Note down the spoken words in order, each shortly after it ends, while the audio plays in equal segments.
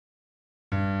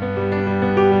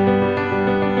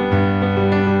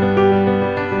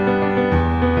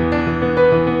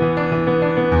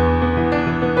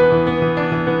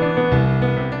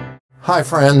Hi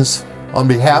friends, on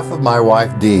behalf of my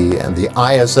wife Dee and the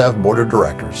ISF Board of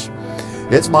Directors,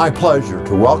 it's my pleasure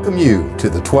to welcome you to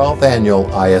the 12th Annual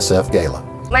ISF Gala.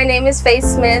 My name is Faith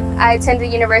Smith. I attend the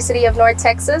University of North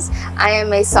Texas. I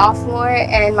am a sophomore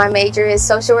and my major is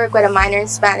social work with a minor in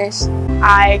Spanish.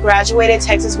 I graduated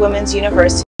Texas Women's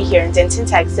University here in Denton,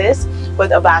 Texas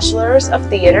with a bachelor's of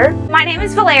theater. My name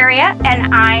is Valeria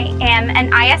and I am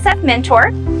an ISF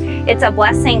mentor. It's a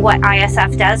blessing what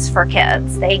ISF does for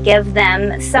kids. They give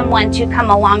them someone to come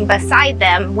along beside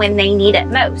them when they need it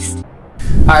most.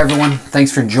 Hi everyone,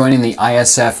 thanks for joining the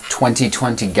ISF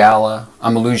 2020 Gala.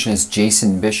 I'm illusionist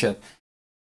Jason Bishop.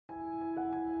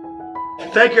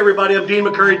 Thank you everybody, I'm Dean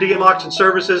McCurry, DM Auction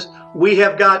Services. We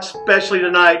have got, especially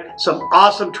tonight, some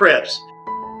awesome trips.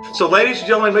 So ladies and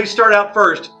gentlemen, let's start out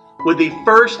first with the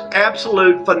first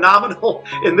absolute phenomenal,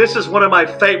 and this is one of my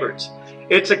favorites.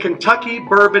 It's a Kentucky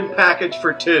bourbon package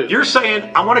for two. You're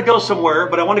saying, I want to go somewhere,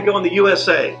 but I want to go in the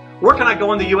USA. Where can I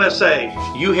go in the USA?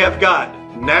 You have got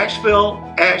Nashville,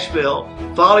 Asheville,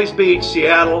 Follies Beach,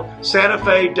 Seattle, Santa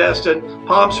Fe, Destin,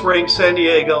 Palm Springs, San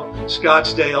Diego,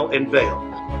 Scottsdale, and Vail.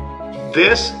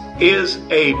 This is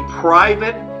a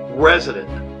private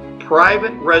residence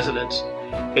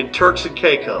in Turks and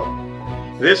Caicos.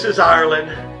 This is Ireland.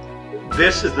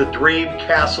 This is the Dream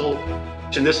Castle,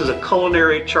 and this is a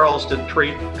culinary Charleston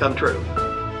treat come true.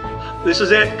 This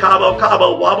is it, Cabo,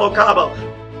 Wabo, Cabo.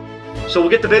 So we'll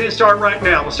get the video started right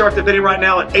now. We'll start the video right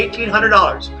now at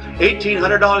 $1,800.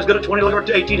 $1,800, go to 20, look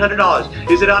to $1,800.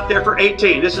 Is it out there for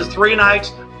 18? This is 3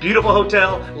 nights, beautiful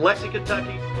hotel, Lexington,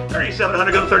 Kentucky.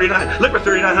 $3,700, go to 39. Look for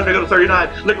 $3,900, go to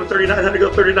 39. Look for $3,900, go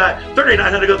to 39.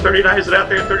 $3,900, go to 39. Is it out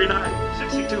there at 39?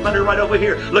 $6,200 right over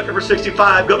here. Looking for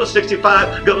 65. Go to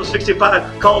 65. Go to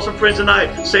 65. Call some friends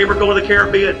tonight. Say we're going to the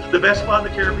Caribbean. The best spot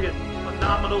in the Caribbean.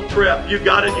 Phenomenal trip. You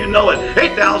got it. You know it.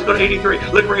 $8,000, go to 83.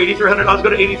 Look for $8,300. Go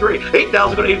to 83.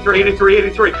 $8,000, go to 83. 83.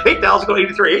 83. $8,000, go to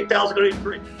 83. $8,000, go to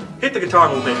 83. Hit the guitar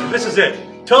a little bit. This is it.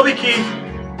 Toby Keith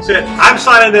said, I'm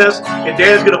signing this, and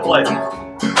Dan's going to play it.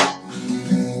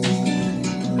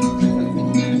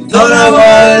 Thought I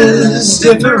was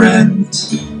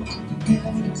different,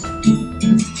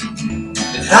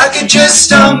 and I could just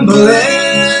stumble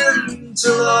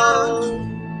into love.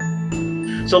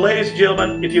 So ladies and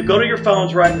gentlemen, if you go to your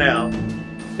phones right now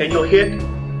and you'll hit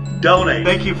donate.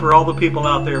 Thank you for all the people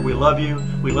out there. We love you.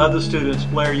 We love the students.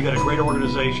 Blair, you got a great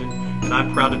organization, and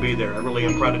I'm proud to be there. I really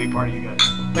am proud to be part of you guys.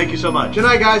 Thank you so much. Good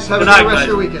night, guys. Have a good good rest of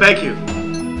your weekend. Thank you.